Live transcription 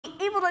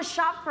able to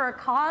shop for a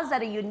cause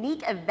at a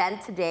unique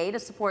event today to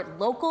support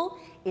local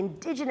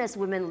indigenous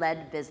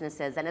women-led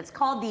businesses, and it's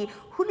called the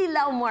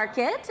Hulilau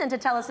Market. And to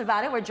tell us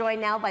about it, we're joined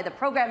now by the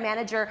program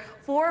manager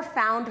for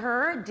Found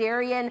Her,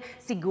 Darian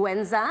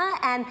Siguenza,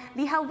 and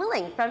Liha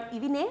Willing from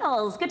Evie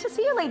Nails. Good to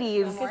see you,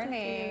 ladies. Good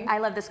morning. I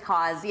love this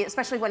cause,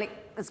 especially when it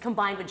is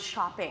combined with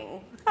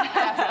shopping.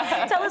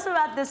 Tell us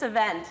about this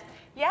event.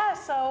 Yeah,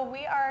 so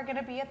we are going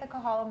to be at the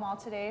Kahala Mall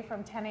today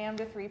from 10 a.m.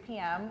 to 3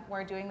 p.m.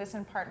 We're doing this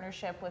in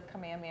partnership with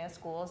Kamehameha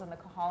Schools and the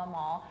Kahala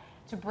Mall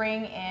to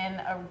bring in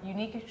a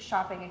unique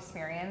shopping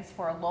experience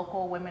for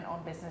local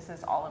women-owned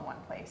businesses all in one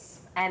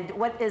place. And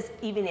what is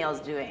Evie Nails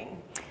doing?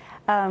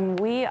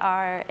 We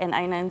are an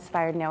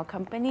Aina-inspired nail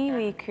company.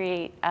 We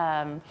create,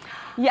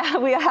 yeah,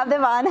 we have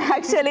them on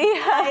actually.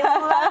 I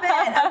love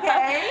it,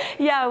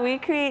 okay. Yeah, we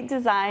create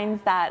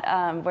designs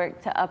that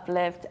work to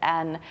uplift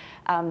and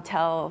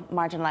tell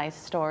marginalized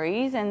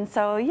stories. And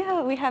so,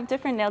 yeah, we have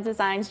different nail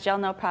designs, gel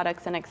nail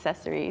products, and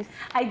accessories.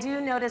 I do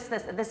notice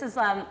this. This is,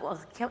 well,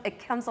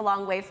 it comes a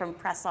long way from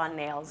press-on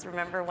nails.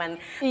 Remember when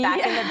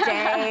back in the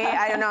day,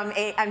 I don't know,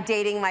 I'm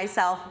dating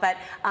myself, but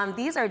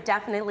these are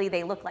definitely,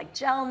 they look like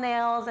gel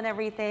nails and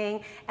everything.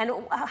 And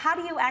how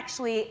do you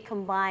actually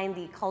combine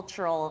the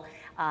cultural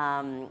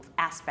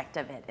aspect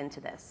of it into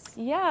this?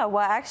 Yeah,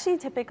 well, I actually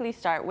typically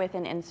start with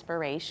an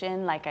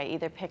inspiration. Like I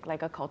either pick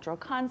like a cultural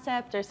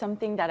concept or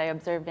something that I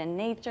observed in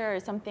nature or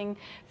something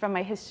from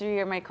my history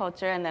or my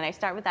culture, and then I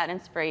start with that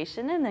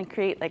inspiration and then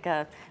create like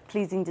a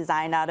pleasing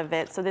design out of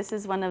it. So this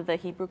is one of the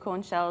Hebrew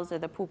cone shells, or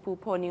the pupu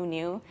po niu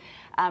niu.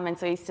 And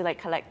so I used to like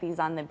collect these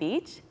on the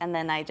beach, and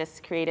then I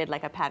just created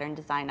like a pattern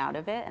design out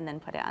of it and then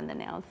put it on the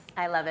nails.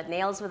 I love it.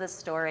 Nails with a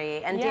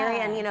story. And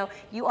Darian, you know,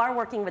 you are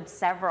working with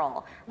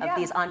several of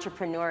these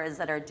entrepreneurs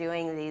that are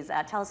doing these.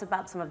 Tell us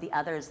about some of the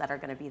others that are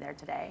going to be there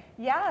today.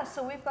 Yeah,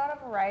 so we've got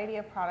a variety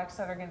of products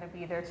that are going to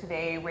be there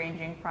today,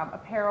 ranging from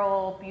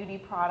apparel, beauty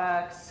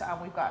products.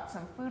 We've got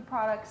some food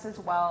products as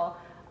well.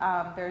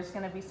 There's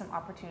going to be some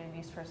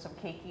opportunities for some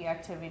cakey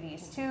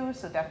activities too,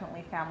 so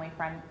definitely family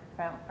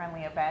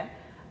event.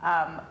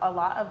 A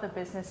lot of the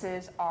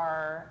businesses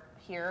are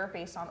here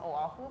based on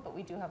Oahu, but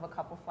we do have a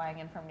couple flying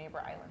in from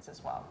neighbor islands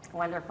as well.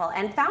 Wonderful.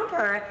 And Found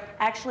Her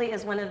actually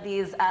is one of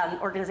these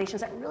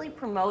organizations that really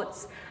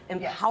promotes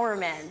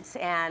empowerment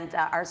and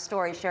our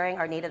stories, sharing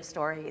our native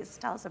stories.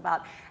 Tell us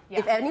about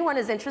if anyone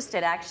is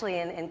interested actually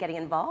in getting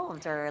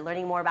involved or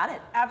learning more about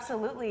it.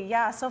 Absolutely,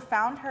 yeah. So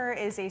Found Her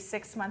is a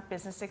 6-month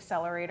business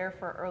accelerator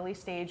for early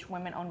stage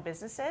women-owned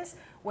businesses,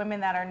 women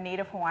that are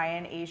Native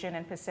Hawaiian, Asian,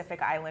 and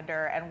Pacific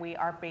Islander, and we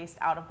are based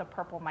out of the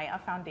Purple Mai'a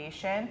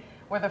Foundation.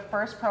 We're the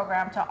first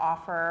program to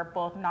offer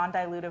both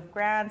non-dilutive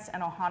grants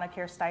and Ohana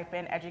Care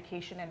stipend,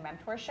 education, and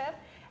mentorship.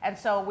 And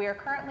so we are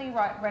currently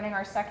running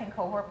our second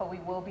cohort, but we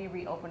will be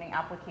reopening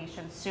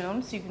applications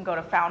soon. So you can go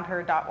to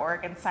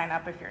foundher.org and sign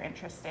up if you're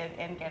interested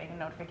in getting a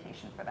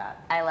notification for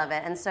that. I love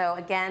it. And so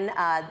again,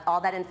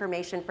 all that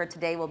information for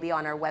today will be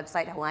on our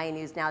website,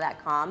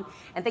 hawaiiannewsnow.com.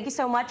 And thank you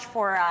so much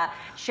for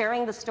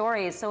sharing the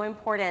story. It's so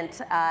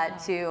important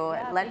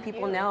to let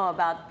people know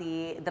about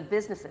the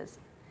businesses.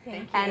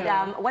 Thank you.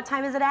 And what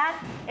time is it at?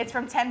 It's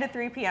from 10 to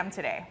 3 p.m.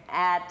 today.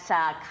 At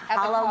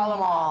Kahala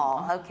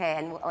Mall. Okay,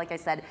 and like I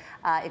said,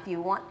 if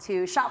you want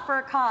to shop for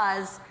a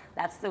cause,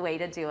 that's the way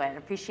to do it.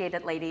 Appreciate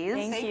it, ladies.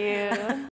 Thank you.